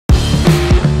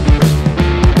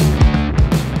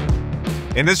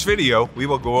In this video, we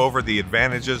will go over the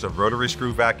advantages of rotary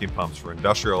screw vacuum pumps for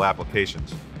industrial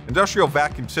applications. Industrial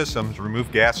vacuum systems remove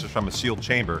gases from a sealed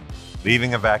chamber,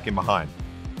 leaving a vacuum behind.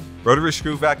 Rotary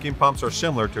screw vacuum pumps are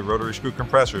similar to rotary screw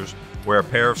compressors, where a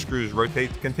pair of screws rotate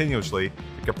continuously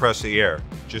to compress the air,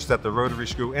 just that the rotary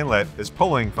screw inlet is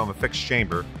pulling from a fixed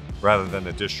chamber rather than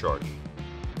a discharge.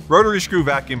 Rotary screw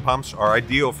vacuum pumps are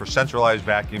ideal for centralized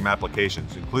vacuum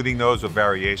applications, including those with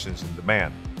variations in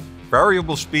demand.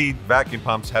 Variable speed vacuum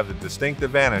pumps have the distinct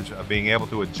advantage of being able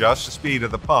to adjust the speed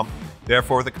of the pump,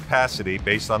 therefore the capacity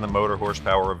based on the motor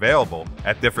horsepower available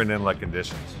at different inlet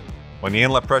conditions. When the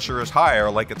inlet pressure is higher,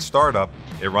 like at startup,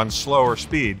 it runs slower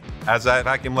speed. As that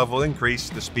vacuum level increases,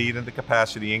 the speed and the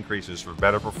capacity increases for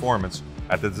better performance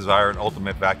at the desired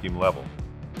ultimate vacuum level.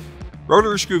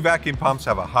 Rotary screw vacuum pumps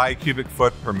have a high cubic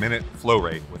foot per minute flow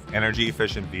rate with energy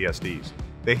efficient VSDs.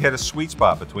 They hit a sweet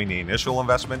spot between the initial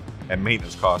investment and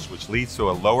maintenance costs, which leads to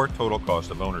a lower total cost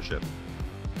of ownership.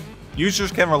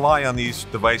 Users can rely on these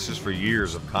devices for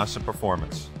years of constant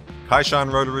performance.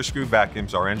 Kaishan rotary screw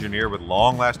vacuums are engineered with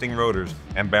long-lasting rotors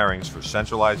and bearings for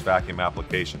centralized vacuum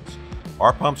applications.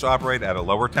 Our pumps operate at a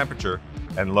lower temperature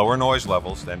and lower noise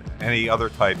levels than any other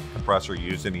type compressor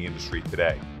used in the industry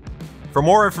today. For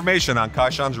more information on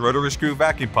Kaishan's rotary screw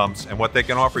vacuum pumps and what they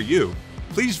can offer you,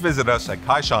 please visit us at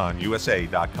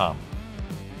KaishanUSA.com.